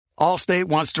Allstate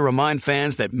wants to remind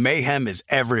fans that mayhem is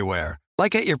everywhere,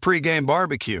 like at your pregame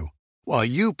barbecue. While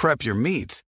you prep your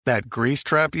meats, that grease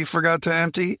trap you forgot to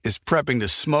empty is prepping to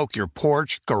smoke your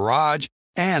porch, garage,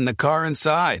 and the car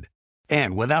inside.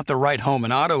 And without the right home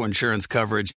and auto insurance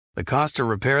coverage, the cost to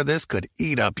repair this could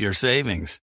eat up your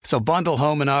savings. So bundle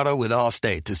home and auto with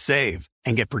Allstate to save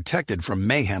and get protected from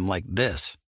mayhem like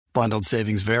this. Bundled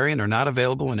savings vary and are not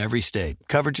available in every state.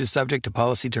 Coverage is subject to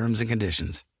policy terms and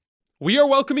conditions. We are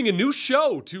welcoming a new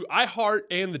show to iHeart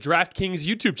and the DraftKings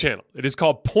YouTube channel. It is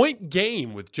called Point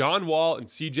Game with John Wall and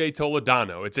CJ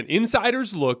Toledano. It's an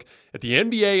insider's look at the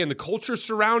NBA and the culture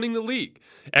surrounding the league.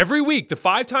 Every week, the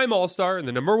five-time All-Star and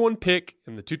the number one pick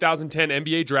in the 2010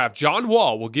 NBA draft, John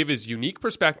Wall, will give his unique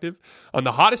perspective on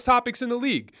the hottest topics in the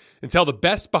league and tell the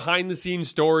best behind-the-scenes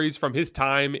stories from his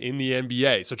time in the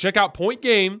NBA. So check out Point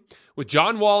Game with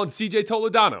John Wall and CJ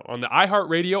Toledano on the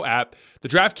iHeartRadio app, the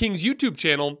DraftKings YouTube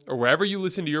channel, or wherever you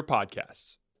listen to your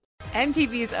podcasts.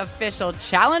 MTV's official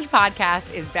Challenge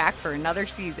podcast is back for another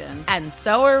season. And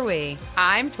so are we.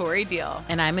 I'm Tori Deal.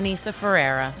 And I'm Anissa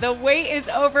Ferreira. The wait is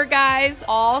over, guys.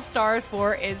 All Stars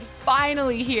 4 is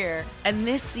finally here. And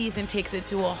this season takes it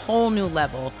to a whole new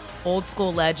level. Old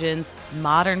school legends,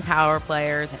 modern power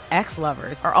players, and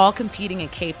ex-lovers are all competing in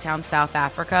Cape Town, South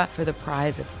Africa for the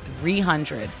prize of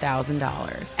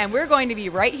 $300,000. And we're going to be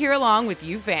right here along with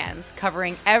you fans,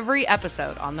 covering every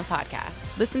episode on the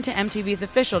podcast. Listen to MTV's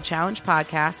official Challenge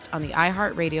podcast on the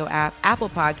iHeartRadio app, Apple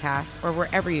Podcasts, or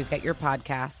wherever you get your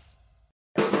podcasts.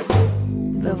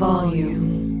 The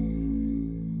Volume.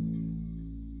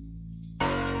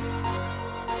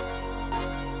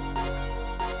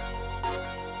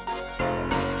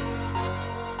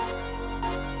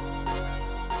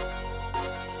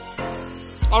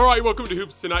 All right, welcome to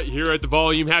Hoops Tonight here at The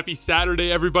Volume. Happy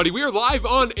Saturday, everybody. We are live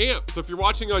on AMP, so if you're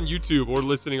watching on YouTube or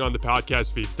listening on the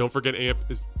podcast feeds, don't forget AMP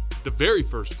is the very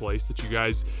first place that you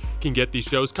guys can get these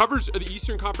shows. Coverage of the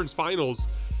Eastern Conference Finals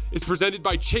is presented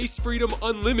by Chase Freedom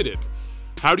Unlimited.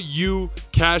 How do you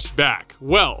cash back?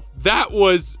 Well, that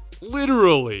was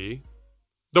literally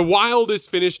the wildest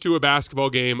finish to a basketball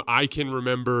game I can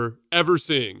remember ever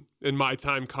seeing in my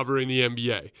time covering the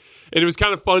NBA. And it was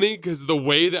kind of funny because the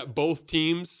way that both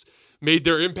teams made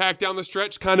their impact down the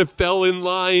stretch kind of fell in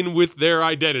line with their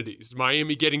identities.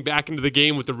 Miami getting back into the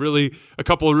game with a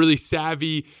couple of really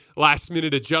savvy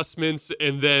last-minute adjustments,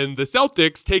 and then the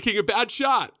Celtics taking a bad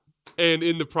shot and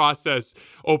in the process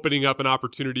opening up an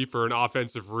opportunity for an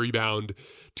offensive rebound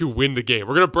to win the game.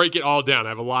 We're going to break it all down. I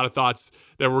have a lot of thoughts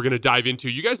that we're going to dive into.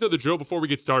 You guys know the drill. Before we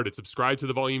get started, subscribe to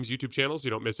the Volume's YouTube channel so you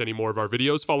don't miss any more of our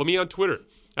videos. Follow me on Twitter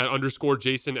at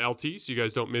 _JasonLT so you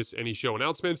guys don't miss any show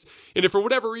announcements. And if for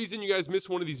whatever reason you guys miss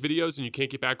one of these videos and you can't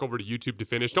get back over to YouTube to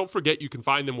finish, don't forget you can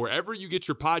find them wherever you get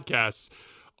your podcasts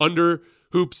under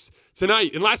Hoops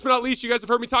Tonight. And last but not least, you guys have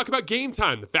heard me talk about Game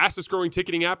Time, the fastest growing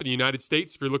ticketing app in the United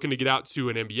States. If you're looking to get out to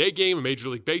an NBA game, a Major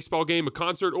League Baseball game, a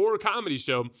concert, or a comedy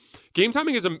show, Game Time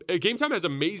has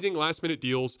amazing last minute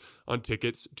deals on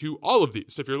tickets to all of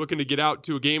these. So if you're looking to get out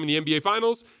to a game in the NBA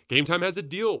Finals, Game Time has a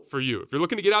deal for you. If you're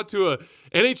looking to get out to a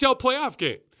NHL playoff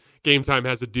game, Game Time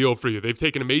has a deal for you. They've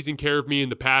taken amazing care of me in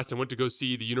the past. I went to go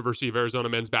see the University of Arizona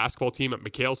men's basketball team at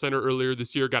McHale Center earlier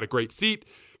this year. Got a great seat,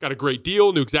 got a great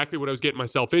deal, knew exactly what I was getting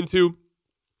myself into.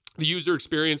 The user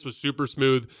experience was super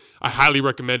smooth. I highly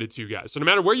recommend it to you guys. So no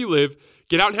matter where you live,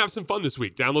 get out and have some fun this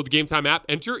week. Download the Game Time app,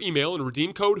 enter your email, and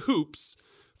redeem code HOOPS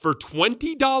for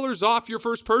 $20 off your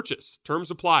first purchase. Terms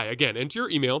apply. Again, enter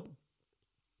your email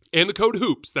and the code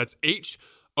HOOPS. That's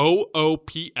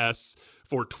HOOPS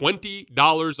for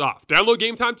 $20 off. Download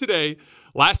Game Time today.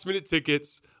 Last minute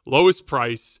tickets, lowest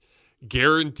price,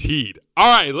 guaranteed. All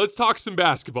right, let's talk some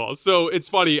basketball. So it's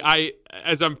funny,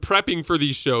 as I'm prepping for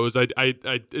these shows, I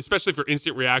especially for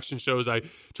instant reaction shows, I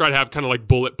try to have kind of like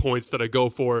bullet points that I go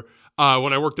for.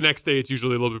 When I work the next day, it's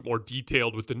usually a little bit more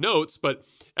detailed with the notes, but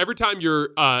every time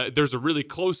there's a really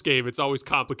close game, it's always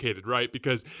complicated, right?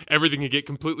 Because everything can get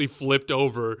completely flipped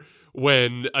over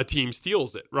when a team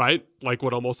steals it, right? Like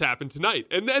what almost happened tonight.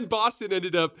 And then Boston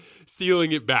ended up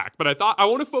stealing it back. But I thought I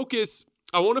want to focus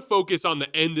on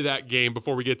the end of that game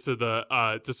before we get to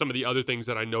to some of the other things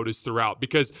that I noticed throughout,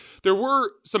 because there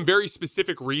were some very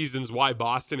specific reasons why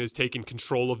Boston has taken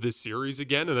control of this series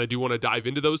again, and I do want to dive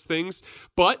into those things.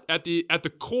 But at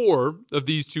the core of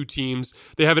these two teams,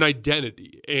 they have an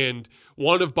identity, and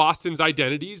one of Boston's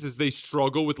identities is they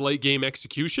struggle with late game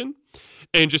execution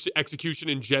and just execution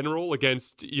in general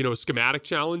against schematic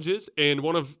challenges. And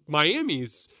one of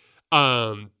Miami's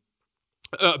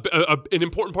an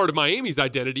important part of Miami's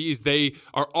identity is they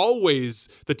are always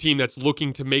the team that's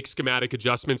looking to make schematic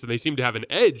adjustments, and they seem to have an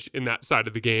edge in that side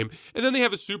of the game. And then they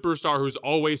have a superstar who's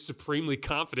always supremely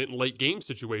confident in late game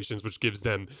situations, which gives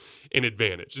them an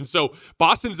advantage. And so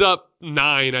Boston's up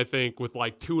 9, I think, with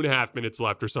like 2.5 minutes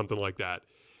left or something like that.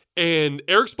 And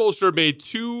Erik Spoelstra made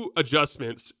 2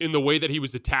 adjustments in the way that he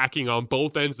was attacking on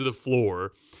both ends of the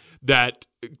floor that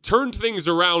turned things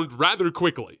around rather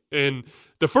quickly. And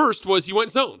the first was he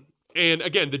went zone. And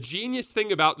again, the genius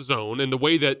thing about zone and the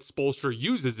way that Spoelstra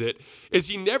uses it is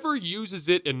he never uses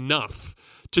it enough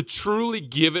to truly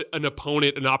give it an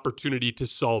opponent an opportunity to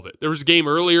solve it. There was a game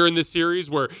earlier in this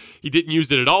series where he didn't use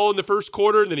it at all in the first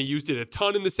quarter, and then he used it a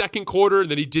ton in the second quarter,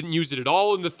 and then he didn't use it at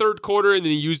all in the third quarter, and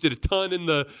then he used it a ton in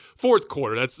the fourth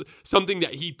quarter. That's something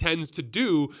that he tends to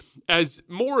do as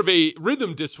more of a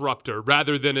rhythm disruptor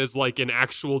rather than as like an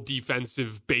actual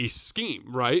defensive base scheme,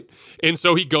 right? And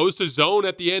so he goes to zone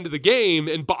at the end of the game,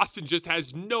 and Boston just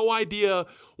has no idea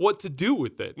what to do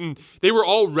with it. And they were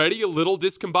already a little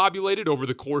discombobulated over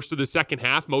the course of the second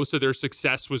half. Most of their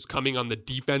success was coming on the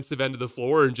defensive end of the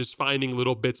floor and just finding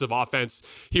little bits of offense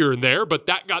here and there. But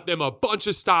that got them a bunch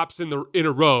of stops in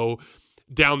a row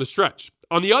down the stretch.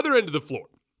 On the other end of the floor,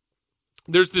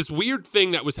 there's this weird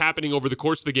thing that was happening over the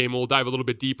course of the game, and we'll dive a little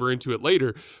bit deeper into it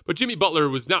later, but Jimmy Butler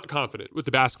was not confident with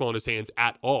the basketball in his hands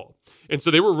at all. And so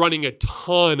they were running a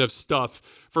ton of stuff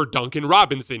for Duncan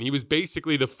Robinson. He was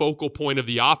basically the focal point of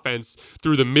the offense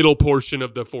through the middle portion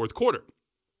of the fourth quarter.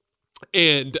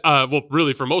 And,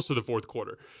 really for most of the fourth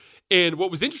quarter. And what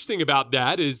was interesting about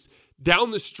that is down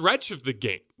the stretch of the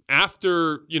game,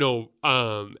 after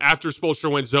Spoelstra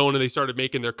went zone and they started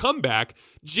making their comeback,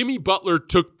 Jimmy Butler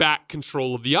took back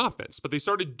control of the offense. But they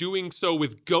started doing so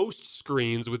with ghost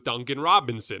screens with Duncan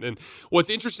Robinson. And what's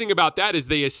interesting about that is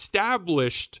they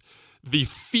established the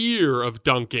fear of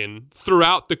Duncan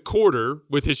throughout the quarter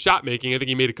with his shot making. I think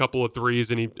he made a couple of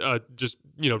threes, and he just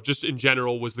in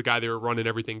general was the guy they were running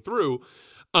everything through.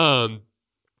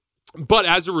 But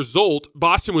as a result,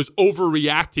 Boston was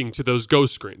overreacting to those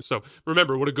ghost screens. So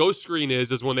remember, what a ghost screen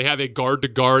is when they have a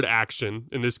guard-to-guard action,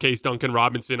 in this case, Duncan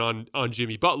Robinson on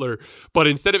Jimmy Butler, but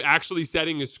instead of actually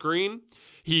setting a screen,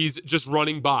 he's just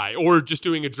running by or just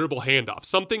doing a dribble handoff,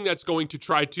 something that's going to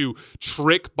try to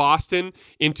trick Boston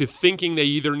into thinking they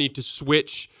either need to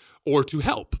switch or to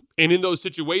help. And in those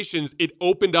situations, it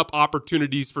opened up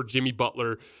opportunities for Jimmy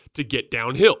Butler to get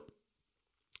downhill.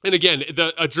 And again,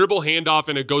 a dribble handoff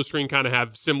and a ghost screen kind of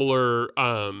have similar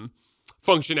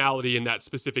functionality in that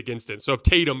specific instance. So if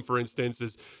Tatum, for instance,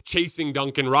 is chasing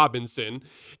Duncan Robinson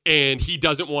and he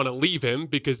doesn't want to leave him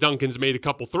because Duncan's made a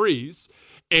couple threes,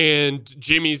 and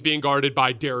Jimmy's being guarded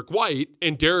by Derrick White,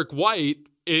 and Derrick White,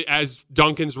 as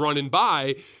Duncan's running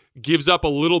by, gives up a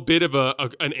little bit of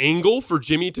an angle for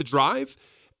Jimmy to drive,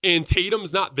 and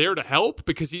Tatum's not there to help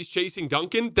because he's chasing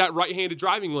Duncan, that right-handed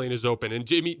driving lane is open, and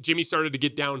Jimmy started to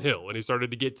get downhill, and he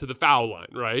started to get to the foul line,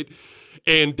 right?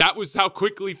 And that was how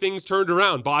quickly things turned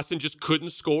around. Boston just couldn't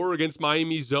score against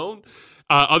Miami's zone.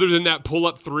 Other than that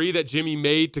pull-up three that Jimmy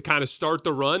made to kind of start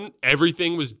the run,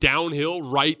 everything was downhill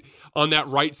right on that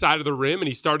right side of the rim, and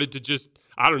he started to just,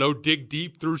 dig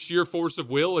deep through sheer force of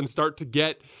will and start to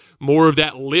get more of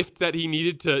that lift that he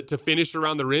needed to finish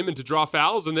around the rim and to draw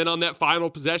fouls. And then on that final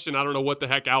possession, I don't know what the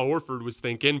heck Al Horford was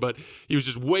thinking, but he was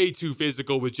just way too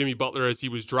physical with Jimmy Butler as he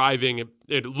was driving.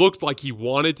 It looked like he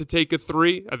wanted to take a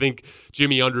three. I think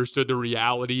Jimmy understood the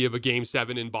reality of a Game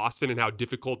 7 in Boston and how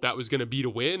difficult that was going to be to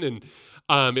win.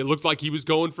 And it looked like he was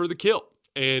going for the kill.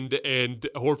 And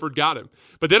Horford got him.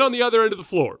 But then on the other end of the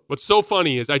floor, what's so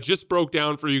funny is I just broke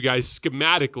down for you guys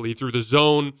schematically through the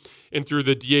zone and through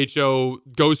the DHO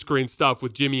ghost screen stuff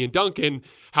with Jimmy and Duncan,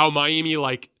 how Miami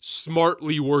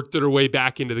smartly worked their way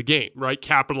back into the game, right?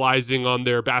 Capitalizing on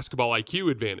their basketball IQ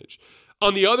advantage.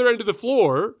 On the other end of the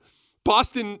floor,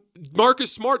 Boston,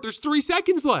 Marcus Smart, there's 3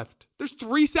 seconds left.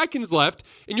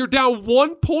 And you're down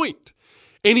 1 point.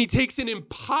 And he takes an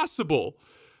impossible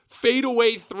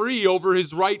fadeaway three over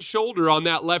his right shoulder on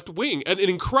that left wing. An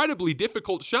incredibly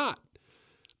difficult shot.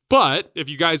 But if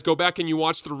you guys go back and you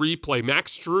watch the replay,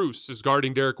 Max Strus is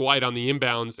guarding Derrick White on the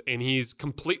inbounds, and he's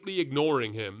completely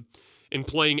ignoring him and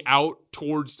playing out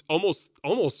towards almost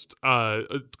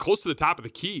close to the top of the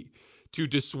key to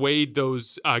dissuade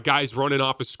those guys running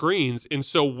off of screens. And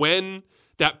so when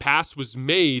that pass was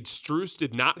made, Strus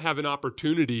did not have an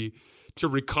opportunity to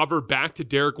recover back to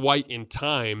Derrick White in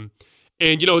time.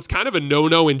 And, it's kind of a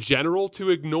no-no in general to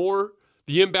ignore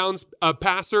the inbounds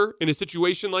passer in a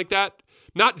situation like that,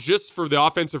 not just for the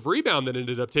offensive rebound that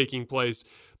ended up taking place,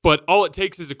 but all it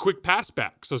takes is a quick pass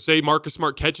back. So say Marcus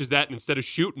Smart catches that, and instead of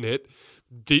shooting it,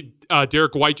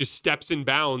 Derrick White just steps in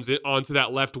bounds onto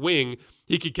that left wing.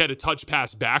 He could get a touch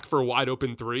pass back for a wide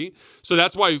open three. So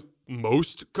that's why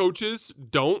most coaches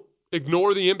don't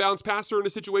ignore the inbounds passer in a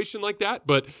situation like that.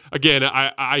 But again,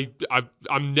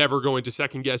 I'm never going to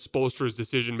second guess Spoelstra's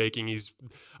decision making. He's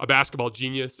a basketball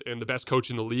genius and the best coach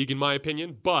in the league, in my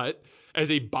opinion. But as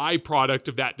a byproduct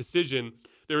of that decision,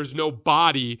 there is no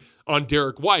body on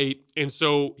Derrick White, and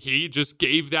so he just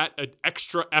gave that an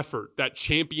extra effort, that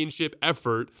championship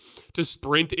effort, to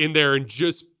sprint in there and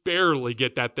just barely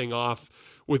get that thing off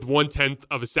with 1/10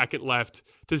 of a second left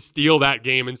to steal that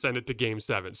game and send it to Game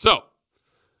 7. So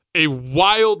a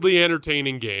wildly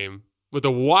entertaining game with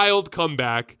a wild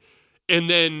comeback and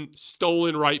then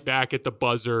stolen right back at the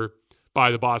buzzer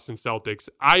by the Boston Celtics.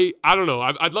 I don't know.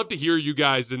 I'd love to hear you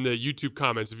guys in the YouTube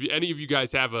comments. If any of you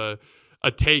guys have a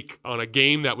take on a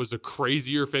game that was a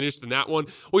crazier finish than that one.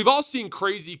 We've all seen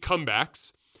crazy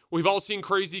comebacks. We've all seen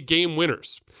crazy game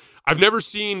winners. I've never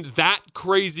seen that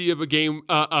crazy of a game,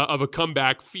 of a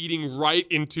comeback feeding right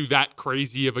into that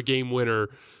crazy of a game winner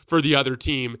for the other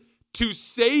team to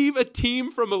save a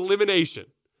team from elimination.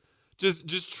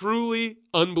 Just truly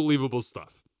unbelievable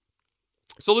stuff.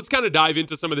 So let's kind of dive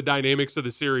into some of the dynamics of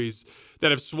the series that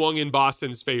have swung in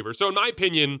Boston's favor. So in my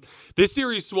opinion, this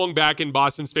series swung back in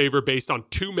Boston's favor based on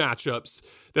two matchups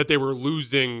that they were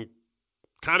losing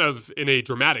kind of in a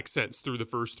dramatic sense through the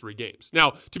first three games.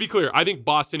 Now, to be clear, I think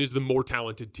Boston is the more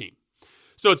talented team.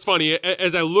 So it's funny,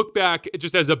 as I look back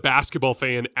just as a basketball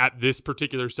fan at this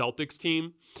particular Celtics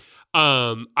team,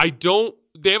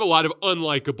 they have a lot of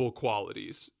unlikable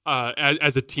qualities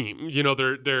as a team. You know,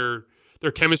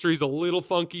 their chemistry is a little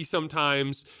funky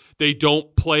sometimes. They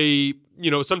don't play,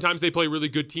 sometimes they play really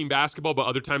good team basketball, but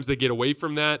other times they get away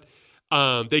from that.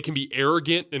 They can be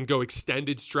arrogant and go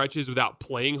extended stretches without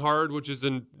playing hard, which is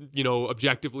an,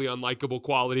 objectively unlikable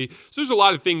quality. So there's a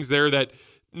lot of things there that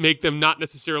make them not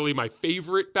necessarily my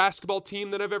favorite basketball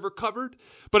team that I've ever covered.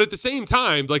 But at the same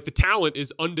time, like, the talent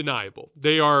is undeniable.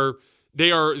 They are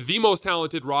the most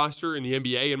talented roster in the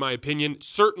NBA, in my opinion.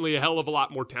 Certainly a hell of a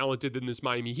lot more talented than this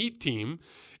Miami Heat team.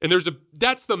 And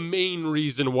that's the main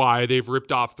reason why they've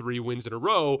ripped off 3 wins in a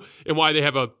row and why they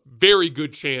have a very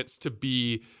good chance to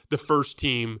be the first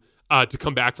team to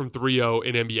come back from 3-0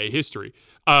 in NBA history.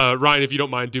 Ryan, if you don't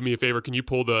mind, do me a favor. Can you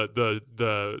pull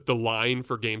the line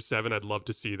for Game 7? I'd love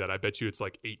to see that. I bet you it's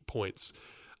like 8 points.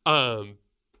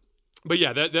 But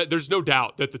yeah, there's no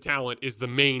doubt that the talent is the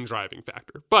main driving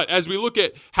factor. But as we look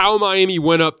at how Miami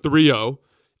went up 3-0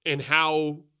 and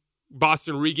how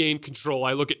Boston regained control,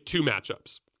 I look at 2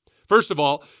 matchups. First of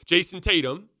all, Jason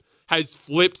Tatum has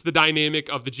flipped the dynamic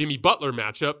of the Jimmy Butler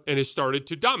matchup and has started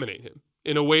to dominate him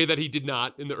in a way that he did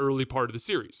not in the early part of the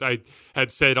series. I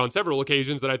had said on several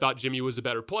occasions that I thought Jimmy was a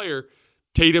better player.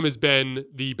 Tatum has been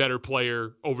the better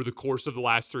player over the course of the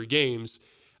last 3 games.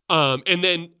 And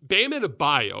then Bam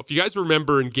Adebayo, if you guys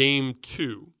remember in Game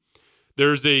 2,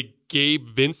 there's a Gabe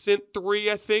Vincent 3,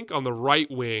 I think, on the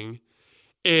right wing.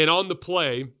 And on the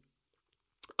play,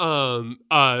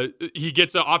 he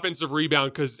gets an offensive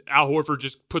rebound because Al Horford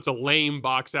just puts a lame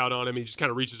box out on him. He just kind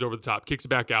of reaches over the top, kicks it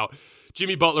back out.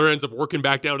 Jimmy Butler ends up working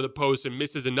back down to the post and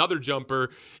misses another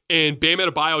jumper. And Bam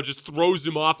Adebayo just throws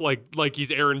him off like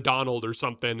he's Aaron Donald or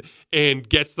something and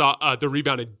gets the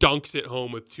rebound and dunks it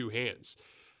home with 2 hands.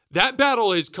 That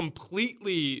battle is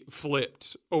completely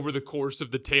flipped over the course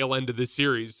of the tail end of this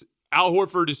series. Al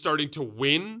Horford is starting to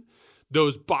win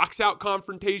those box-out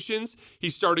confrontations.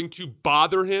 He's starting to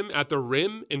bother him at the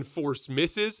rim and force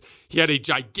misses. He had a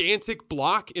gigantic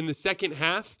block in the second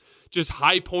half, just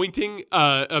high-pointing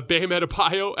Bam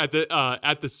Adebayo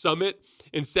at the summit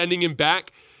and sending him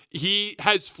back. He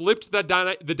has flipped the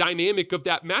dynamic of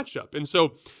that matchup. And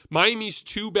so Miami's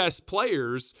 2 best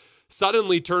players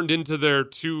suddenly turned into their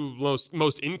 2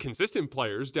 most inconsistent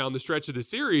players down the stretch of the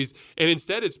series. And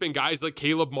instead, it's been guys like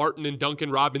Caleb Martin and Duncan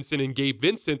Robinson and Gabe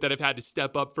Vincent that have had to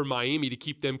step up for Miami to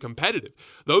keep them competitive.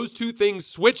 Those 2 things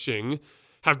switching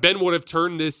have been what have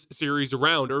turned this series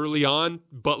around. Early on,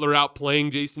 Butler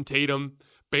outplaying Jason Tatum,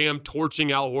 Bam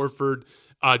torching Al Horford.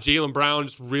 Jaylen Brown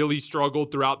just really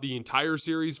struggled throughout the entire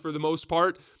series for the most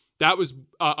part. That was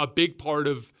a big part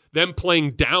of them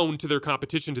playing down to their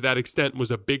competition to that extent, was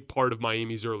a big part of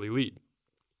Miami's early lead.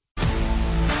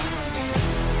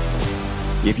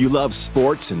 If you love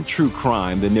sports and true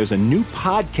crime, then there's a new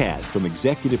podcast from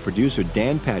executive producer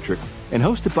Dan Patrick and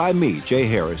hosted by me, Jay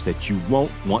Harris, that you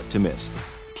won't want to miss.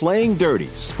 Playing Dirty: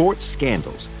 Sports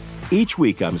Scandals. Each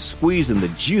week, I'm squeezing the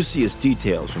juiciest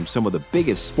details from some of the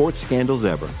biggest sports scandals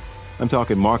ever. I'm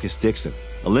talking Marcus Dixon,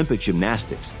 Olympic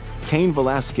gymnastics, Cain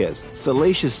Velasquez,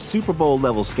 salacious Super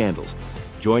Bowl-level scandals.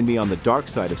 Join me on the dark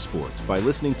side of sports by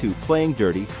listening to Playing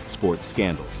Dirty Sports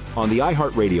Scandals on the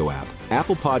iHeartRadio app,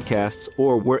 Apple Podcasts,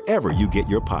 or wherever you get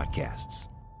your podcasts.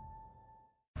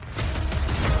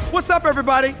 What's up,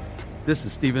 everybody? This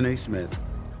is Stephen A. Smith.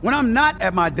 When I'm not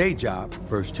at my day job,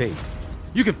 First Take,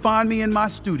 you can find me in my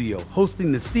studio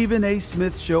hosting the Stephen A.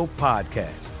 Smith Show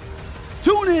podcast.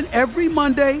 Tune in every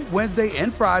Monday, Wednesday,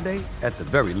 and Friday, at the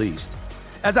very least,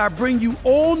 as I bring you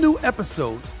all new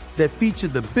episodes that feature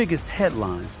the biggest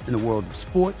headlines in the world of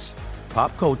sports,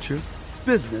 pop culture,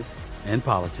 business, and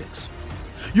politics.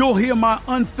 You'll hear my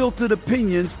unfiltered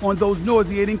opinions on those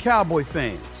nauseating Cowboy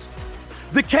fans,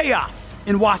 the chaos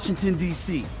in Washington,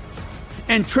 D.C.,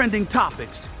 and trending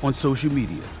topics on social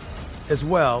media, as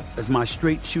well as my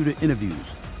straight shooter interviews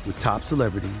with top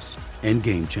celebrities and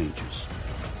game changers.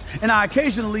 And I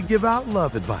occasionally give out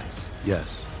love advice.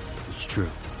 Yes, it's true.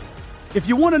 If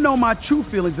you want to know my true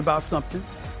feelings about something,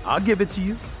 I'll give it to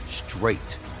you straight.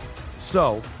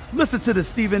 So listen to the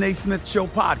Stephen A. Smith Show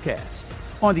podcast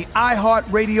on the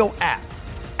iHeartRadio app,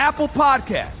 Apple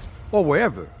Podcasts, or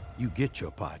wherever you get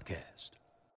your podcast.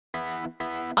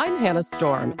 I'm Hannah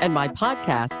Storm, and my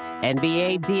podcast,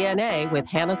 NBA DNA with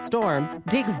Hannah Storm,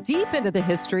 digs deep into the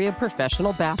history of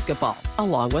professional basketball,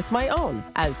 along with my own,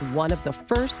 as one of the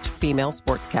first female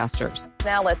sportscasters.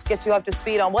 Now let's get you up to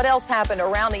speed on what else happened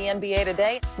around the NBA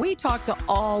today. We talk to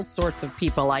all sorts of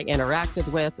people I interacted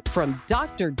with, from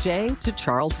Dr. J to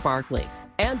Charles Barkley,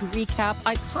 and recap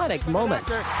iconic moments.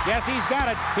 Yes, he's got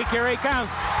it. Here he comes.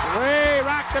 Way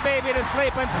rock the baby to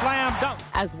sleep and slam dunk.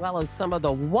 As well as some of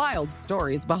the wild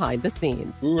stories behind the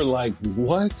scenes. We were like,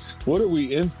 what? What are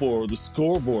we in for? The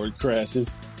scoreboard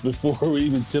crashes before we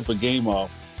even tip a game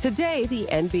off. Today, the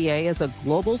NBA is a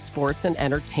global sports and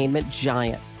entertainment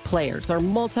giant. Players are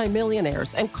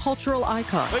multimillionaires and cultural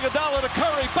icons. Iguodala to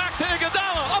Curry, back to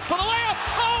Iguodala, up for the layup.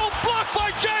 Oh, blocked by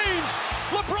James.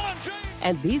 LeBron James.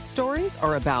 And these stories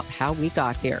are about how we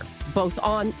got here, both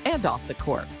on and off the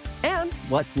court. And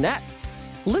what's next?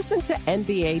 Listen to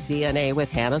NBA DNA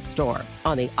with Hannah Storm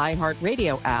on the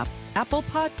iHeartRadio app, Apple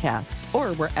Podcasts,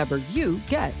 or wherever you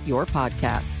get your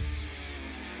podcasts.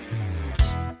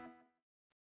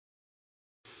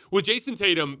 With Jason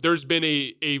Tatum, there's been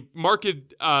a marked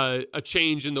a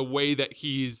change in the way that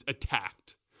he's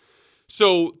attacked.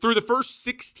 So through the first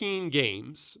 16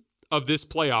 games of this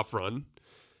playoff run,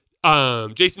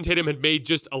 Jason Tatum had made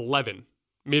just 11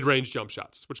 mid-range jump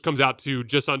shots, which comes out to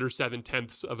just under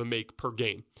 7/10 of a make per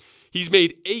game. He's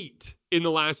made 8 in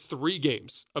the last 3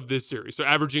 games of this series, so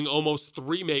averaging almost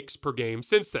 3 makes per game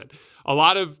since then. A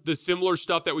lot of the similar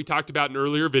stuff that we talked about in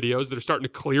earlier videos that are starting to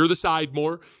clear the side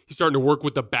more. He's starting to work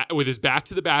with with his back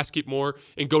to the basket more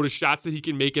and go to shots that he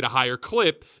can make at a higher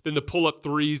clip than the pull-up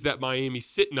threes that Miami's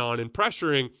sitting on and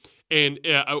pressuring, and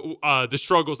the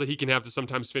struggles that he can have to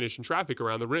sometimes finish in traffic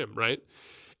around the rim, right?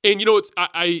 And you know,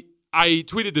 I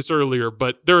tweeted this earlier,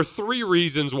 but there are 3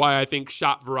 reasons why I think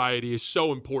shot variety is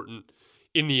so important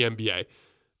in the NBA.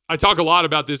 I talk a lot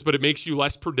about this, but it makes you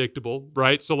less predictable,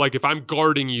 right? So like if I'm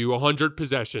guarding you 100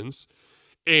 possessions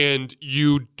and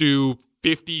you do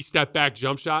 50 step back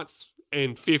jump shots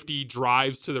and 50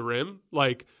 drives to the rim,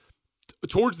 like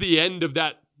towards the end of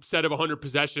that set of 100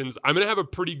 possessions, I'm going to have a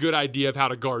pretty good idea of how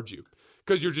to guard you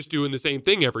because you're just doing the same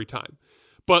thing every time.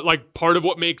 But like part of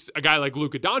what makes a guy like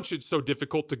Luka Doncic so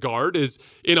difficult to guard is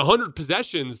in 100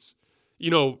 possessions,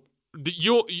 you know,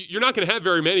 you're not going to have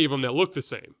very many of them that look the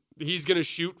same. He's going to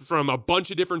shoot from a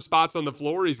bunch of different spots on the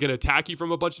floor. He's going to attack you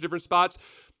from a bunch of different spots.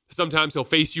 Sometimes he'll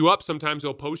face you up. Sometimes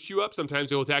he'll post you up. Sometimes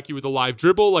he'll attack you with a live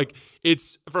dribble. Like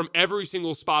it's from every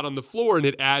single spot on the floor, and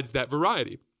it adds that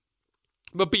variety.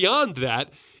 But beyond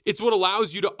that, it's what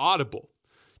allows you to audible.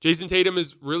 Jason Tatum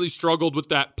has really struggled with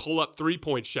that pull-up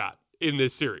three-point shot in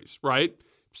this series, right?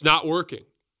 It's not working.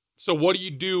 So what do you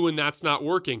do when that's not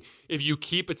working? If you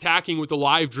keep attacking with the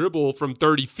live dribble from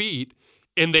 30 feet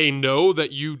and they know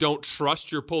that you don't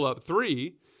trust your pull-up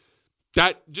three,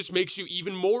 that just makes you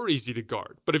even more easy to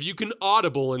guard. But if you can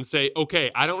audible and say,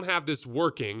 okay, I don't have this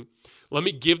working, let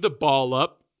me give the ball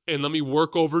up and let me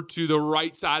work over to the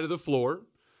right side of the floor.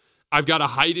 I've got a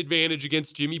height advantage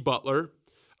against Jimmy Butler.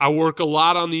 I work a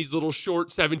lot on these little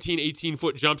short 17,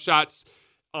 18-foot jump shots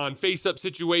on face-up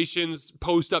situations,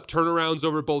 post-up turnarounds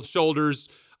over both shoulders.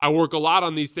 I work a lot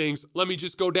on these things. Let me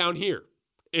just go down here.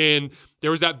 And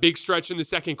there was that big stretch in the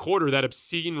second quarter, that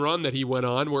obscene run that he went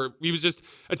on where he was just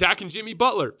attacking Jimmy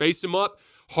Butler, face him up,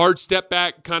 hard step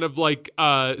back, kind of like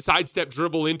sidestep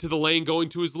dribble into the lane going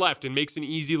to his left and makes an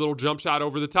easy little jump shot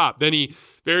over the top. Then he,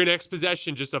 very next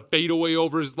possession, just a fadeaway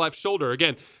over his left shoulder.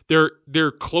 Again,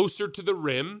 they're closer to the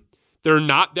rim They're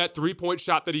not that three-point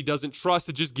shot that he doesn't trust.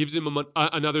 It just gives him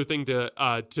another thing to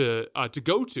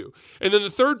go to. And then the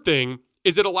third thing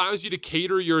is it allows you to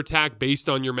cater your attack based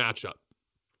on your matchup.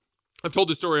 I've told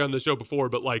this story on the show before,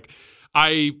 but like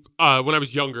when I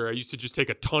was younger, I used to just take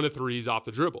a ton of threes off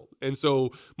the dribble. And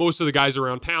so most of the guys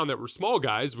around town that were small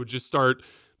guys would just start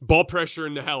ball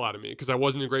pressuring the hell out of me because I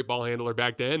wasn't a great ball handler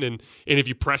back then. And if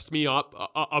you pressed me up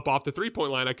off the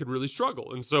three-point line, I could really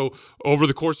struggle. And so over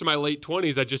the course of my late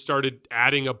 20s, I just started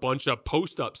adding a bunch of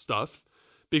post-up stuff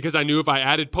because I knew if I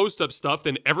added post-up stuff,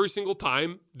 then every single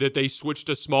time that they switched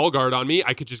a small guard on me,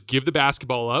 I could just give the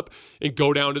basketball up and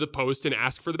go down to the post and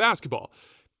ask for the basketball.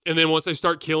 And then once I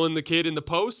start killing the kid in the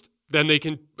post, then they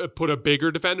can put a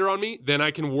bigger defender on me. Then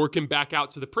I can work him back out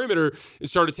to the perimeter and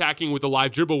start attacking with a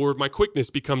live dribble where my quickness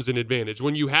becomes an advantage.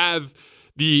 When you have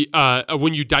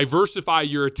when you diversify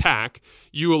your attack,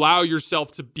 you allow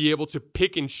yourself to be able to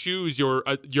pick and choose your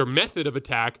method of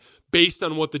attack based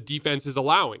on what the defense is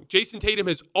allowing. Jason Tatum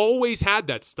has always had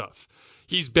that stuff.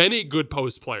 He's been a good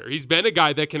post player. He's been a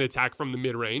guy that can attack from the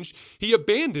mid-range. He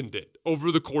abandoned it over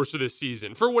the course of this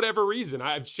season for whatever reason.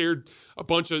 I've shared a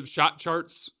bunch of shot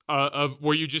charts of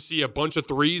where you just see a bunch of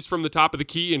threes from the top of the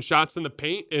key and shots in the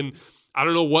paint. And I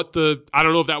don't know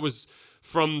if that was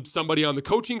from somebody on the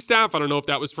coaching staff. I don't know if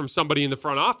that was from somebody in the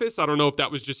front office. I don't know if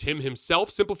that was just him himself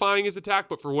simplifying his attack.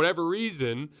 But for whatever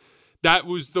reason, that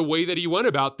was the way that he went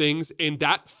about things. And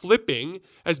that flipping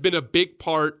has been a big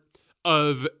part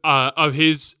of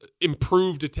his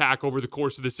improved attack over the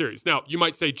course of the series. Now, you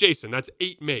might say, Jason, that's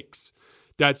 8 makes.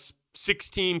 That's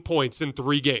 16 points in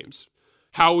 3 games.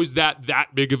 How is that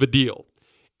big of a deal?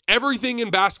 Everything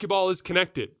in basketball is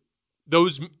connected.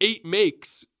 Those 8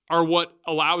 makes are what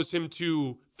allows him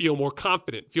to feel more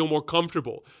confident, feel more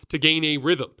comfortable, to gain a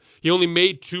rhythm. He only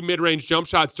made 2 mid-range jump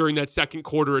shots during that second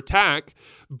quarter attack,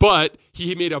 but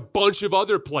he made a bunch of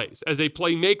other plays as a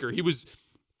playmaker. He was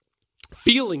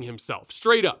feeling himself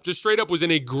straight up was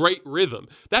in a great rhythm.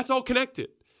 That's all connected.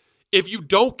 If you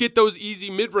don't get those easy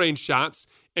mid-range shots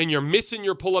and you're missing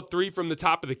your pull-up 3 from the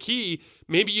top of the key,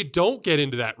 maybe you don't get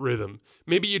into that rhythm.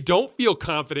 Maybe you don't feel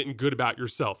confident and good about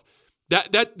yourself.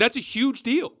 That's a huge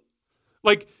deal.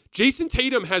 Like, Jason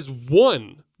Tatum has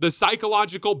won the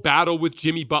psychological battle with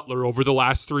Jimmy Butler over the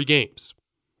last 3 games.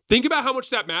 Think about how much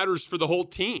that matters for the whole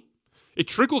team. It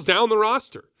trickles down the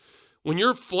roster. When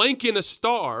you're flanking a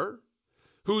star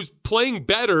who's playing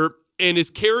better and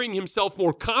is carrying himself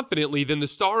more confidently than the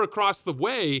star across the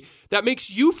way, that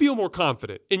makes you feel more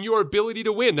confident in your ability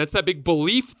to win. That's that big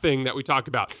belief thing that we talk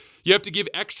about. You have to give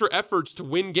extra efforts to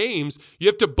win games. You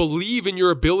have to believe in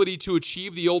your ability to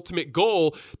achieve the ultimate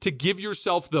goal, to give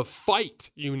yourself the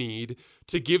fight you need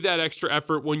to give that extra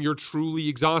effort when you're truly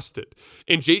exhausted.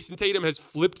 And Jason Tatum has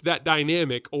flipped that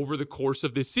dynamic over the course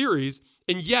of this series.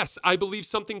 And yes, I believe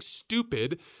something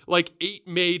stupid like 8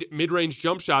 made mid-range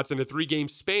jump shots in a 3-game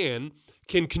span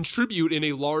can contribute in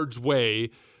a large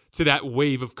way to that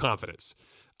wave of confidence.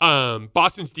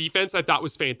 Boston's defense, I thought,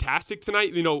 was fantastic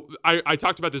tonight. You know, I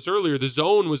talked about this earlier. The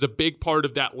zone was a big part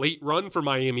of that late run for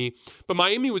Miami, but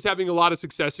Miami was having a lot of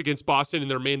success against Boston in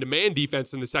their man-to-man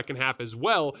defense in the second half as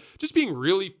well, just being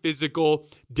really physical,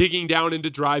 digging down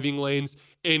into driving lanes,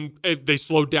 and they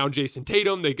slowed down Jason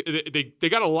Tatum. They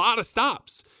got a lot of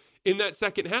stops in that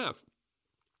second half.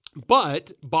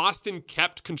 But Boston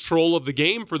kept control of the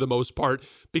game for the most part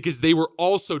because they were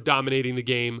also dominating the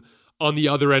game on the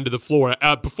other end of the floor.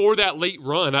 Before that late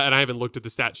run, and I haven't looked at the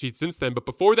stat sheet since then, but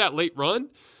before that late run,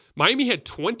 Miami had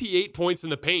 28 points in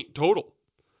the paint total.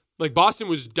 Like, Boston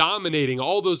was dominating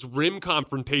all those rim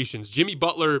confrontations. Jimmy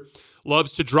Butler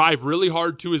loves to drive really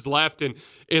hard to his left and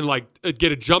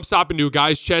get a jump stop into a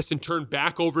guy's chest and turn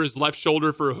back over his left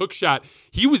shoulder for a hook shot.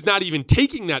 He was not even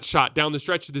taking that shot down the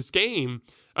stretch of this game,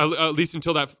 at least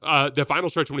until the final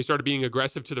stretch when he started being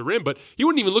aggressive to the rim, but he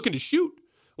wasn't even looking to shoot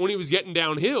when he was getting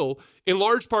downhill, in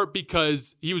large part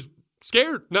because he was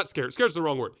scared. Not scared. Scared's the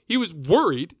wrong word. He was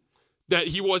worried that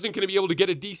he wasn't going to be able to get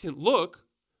a decent look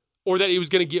or that he was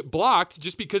going to get blocked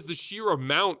just because the sheer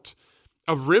amount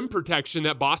of rim protection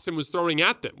that Boston was throwing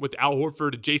at them. With Al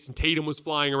Horford and Jason Tatum was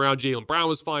flying around, Jaylen Brown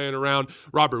was flying around,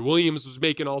 Robert Williams was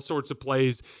making all sorts of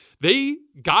plays. They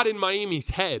got in Miami's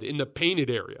head in the painted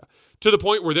area to the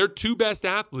point where their 2 best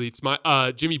athletes,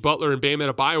 Jimmy Butler and Bam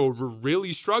Adebayo, were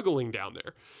really struggling down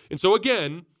there. And so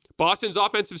again, Boston's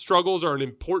offensive struggles are an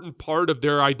important part of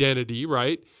their identity,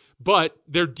 right? But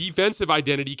their defensive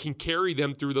identity can carry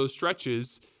them through those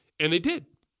stretches, and they did.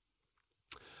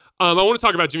 I want to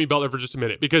talk about Jimmy Butler for just a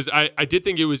minute because I did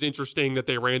think it was interesting that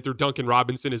they ran through Duncan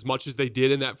Robinson as much as they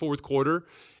did in that fourth quarter.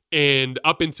 And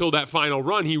up until that final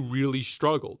run, he really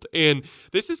struggled. And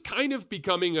this is kind of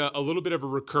becoming a little bit of a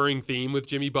recurring theme with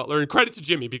Jimmy Butler. And credit to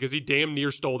Jimmy, because he damn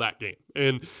near stole that game.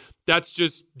 And that's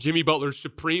just Jimmy Butler's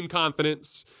supreme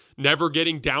confidence, never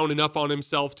getting down enough on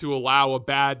himself to allow a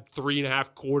bad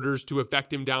 3.5 quarters to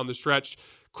affect him down the stretch.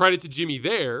 Credit to Jimmy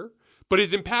there. But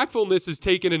his impactfulness has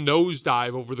taken a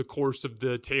nosedive over the course of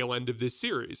the tail end of this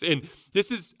series. And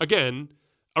this is, again,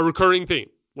 a recurring theme.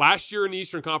 Last year in the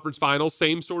Eastern Conference Finals,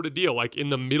 same sort of deal. Like in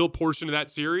the middle portion of that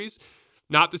series,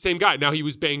 not the same guy. Now he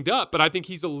was banged up, but I think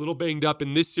he's a little banged up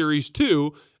in this series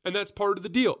too, and that's part of the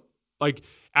deal. Like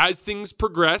as things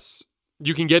progress,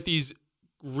 you can get these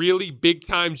really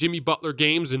big-time Jimmy Butler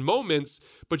games and moments,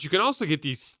 but you can also get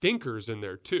these stinkers in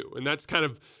there too, and that's kind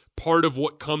of part of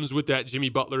what comes with that Jimmy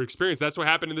Butler experience. That's what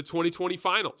happened in the 2020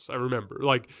 Finals, I remember.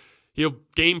 Like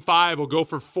Game 5 will go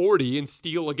for 40 and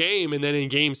steal a game, and then in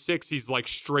Game 6 he's like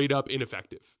straight up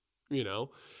ineffective, you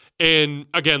know? And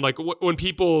again, like when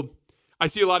I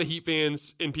see a lot of Heat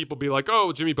fans and people be like,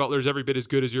 oh, Jimmy Butler's every bit as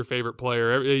good as your favorite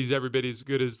player. He's every bit as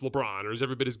good as LeBron, or he's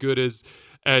every bit as good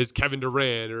as Kevin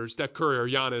Durant or Steph Curry or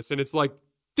Giannis. And it's like,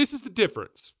 this is the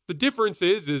difference. The difference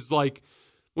is like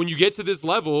when you get to this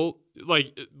level,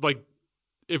 like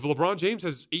if LeBron James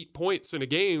has 8 points in a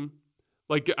game,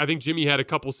 like I think Jimmy had a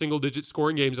couple single-digit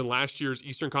scoring games in last year's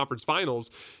Eastern Conference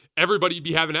Finals, everybody would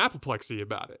be having apoplexy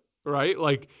about it, right?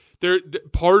 Like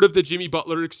part of the Jimmy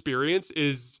Butler experience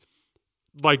is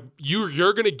like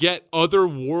you're going to get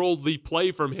otherworldly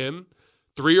play from him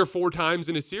 3 or 4 times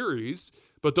in a series,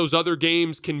 but those other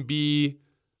games can be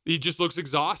he just looks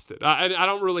exhausted. I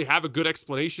don't really have a good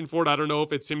explanation for it. I don't know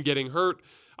if it's him getting hurt.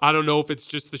 I don't know if it's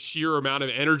just the sheer amount of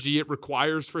energy it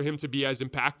requires for him to be as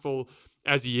impactful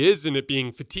as he is and it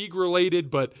being fatigue related.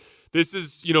 But this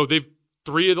is, they've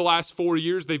 3 of the last 4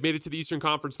 years, they've made it to the Eastern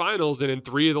Conference Finals. And in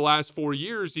 3 of the last 4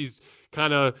 years, he's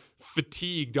kind of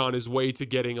fatigued on his way to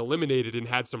getting eliminated and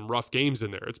had some rough games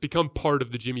in there. It's become part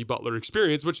of the Jimmy Butler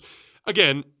experience, which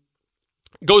again,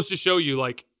 goes to show you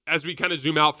like, as we kind of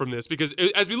zoom out from this, because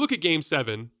as we look at Game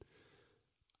 7,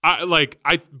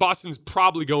 Boston's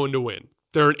probably going to win.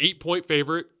 They're an 8-point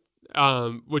favorite,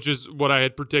 which is what I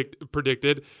had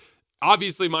predicted.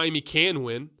 Obviously, Miami can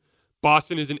win.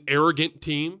 Boston is an arrogant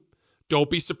team. Don't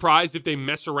be surprised if they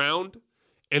mess around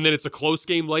and then it's a close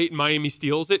game late and Miami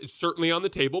steals it. It's certainly on the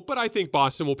table, but I think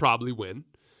Boston will probably win.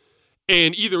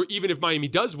 And even if Miami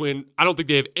does win, I don't think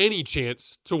they have any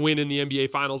chance to win in the NBA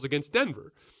Finals against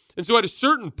Denver. And so at a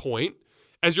certain point,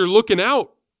 as you're looking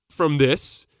out from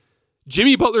this,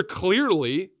 Jimmy Butler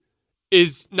clearly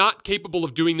is not capable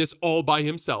of doing this all by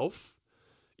himself.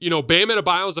 Bam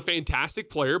Adebayo is a fantastic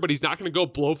player, but he's not going to go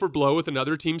blow for blow with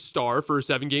another team's star for a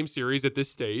 7-game series at this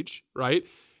stage, right?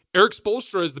 Eric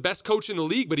Spoelstra is the best coach in the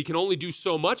league, but he can only do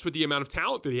so much with the amount of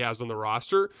talent that he has on the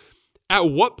roster. At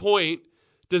what point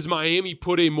does Miami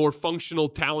put a more functional,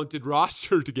 talented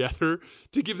roster together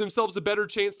to give themselves a better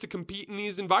chance to compete in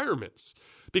these environments?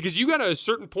 Because you got to, at a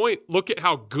certain point, look at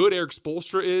how good Eric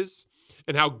Spoelstra is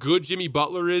and how good Jimmy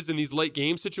Butler is in these late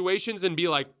game situations and be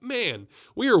like, man,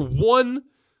 we are one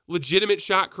legitimate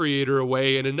shot creator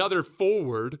away and another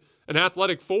forward, an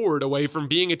athletic forward away from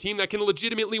being a team that can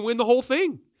legitimately win the whole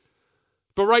thing.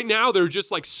 But right now, they're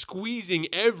just like squeezing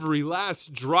every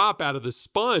last drop out of the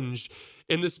sponge,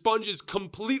 and the sponge is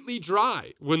completely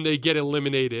dry when they get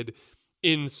eliminated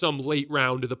in some late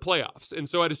round of the playoffs. And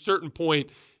so at a certain point,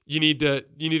 you need to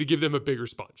give them a bigger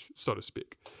sponge, so to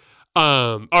speak.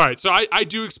 All right, so I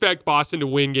do expect Boston to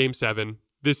win Game 7.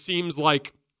 This seems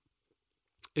like,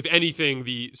 if anything,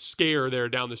 the scare there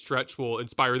down the stretch will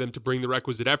inspire them to bring the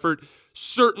requisite effort.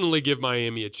 Certainly give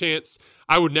Miami a chance.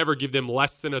 I would never give them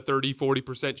less than a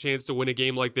 30-40% chance to win a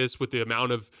game like this with the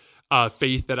amount of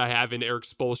faith that I have in Eric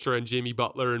Spoelstra and Jimmy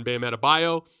Butler and Bam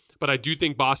Adebayo. But I do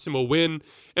think Boston will win.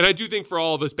 And I do think for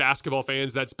all of us basketball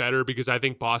fans, that's better because I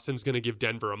think Boston's going to give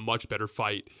Denver a much better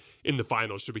fight in the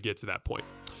finals should we get to that point.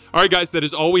 All right, guys, that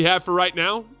is all we have for right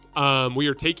now. We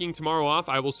are taking tomorrow off.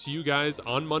 I will see you guys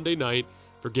on Monday night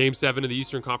for Game 7 of the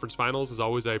Eastern Conference Finals. As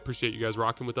always, I appreciate you guys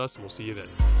rocking with us, and we'll see you then.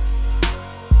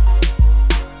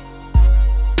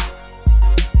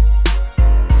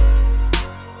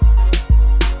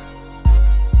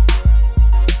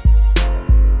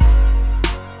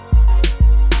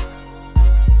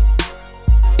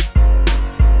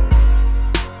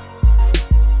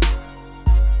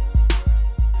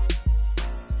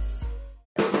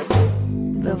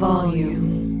 The Volume.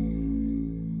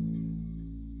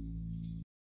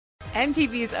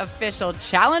 MTV's official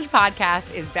Challenge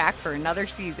podcast is back for another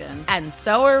season. And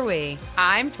so are we.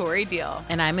 I'm Tori Deal.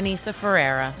 And I'm Anissa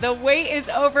Ferreira. The wait is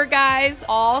over, guys.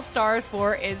 All Stars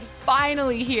 4 is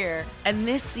finally here. And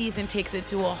this season takes it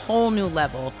to a whole new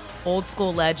level. Old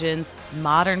school legends,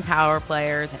 modern power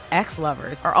players, and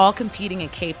ex-lovers are all competing in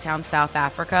Cape Town, South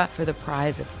Africa for the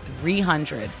prize of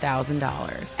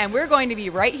 $300,000. And we're going to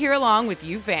be right here along with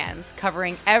you fans,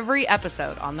 covering every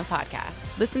episode on the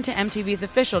podcast. Listen to MTV's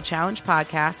official Challenge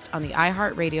podcast on the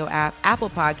iHeartRadio app,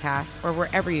 Apple Podcasts, or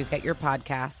wherever you get your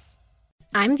podcasts.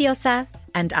 I'm Diosa.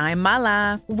 And I'm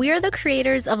Mala. We're the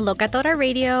creators of Locatora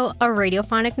Radio, a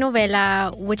radiophonic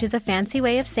novela, which is a fancy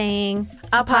way of saying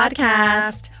a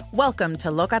podcast. Welcome to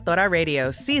Locatora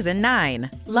Radio Season 9.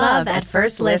 Love at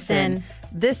First Listen.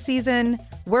 This season,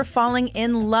 we're falling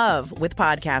in love with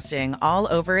podcasting all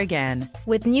over again.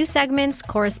 With new segments,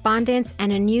 correspondence,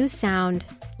 and a new sound.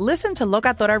 Listen to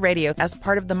Locatora Radio as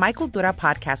part of the Michael Dura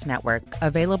Podcast Network.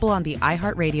 Available on the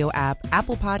iHeartRadio app,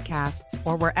 Apple Podcasts,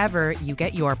 or wherever you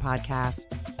get your podcasts.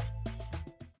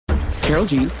 Karol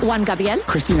G, Juan Gabriel,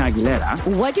 Christina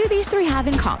Aguilera. What do these three have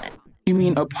in common? You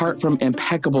mean apart from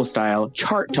impeccable style,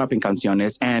 chart-topping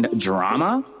canciones, and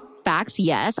drama? Facts,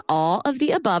 yes, all of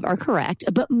the above are correct.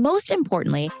 But most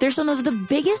importantly, they're some of the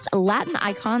biggest Latin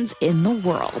icons in the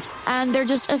world. And they're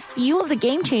just a few of the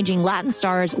game-changing Latin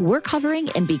stars we're covering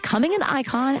in Becoming an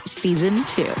Icon Season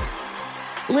 2.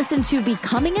 Listen to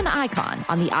Becoming an Icon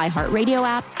on the iHeartRadio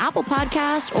app, Apple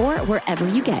Podcasts, or wherever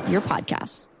you get your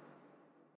podcasts.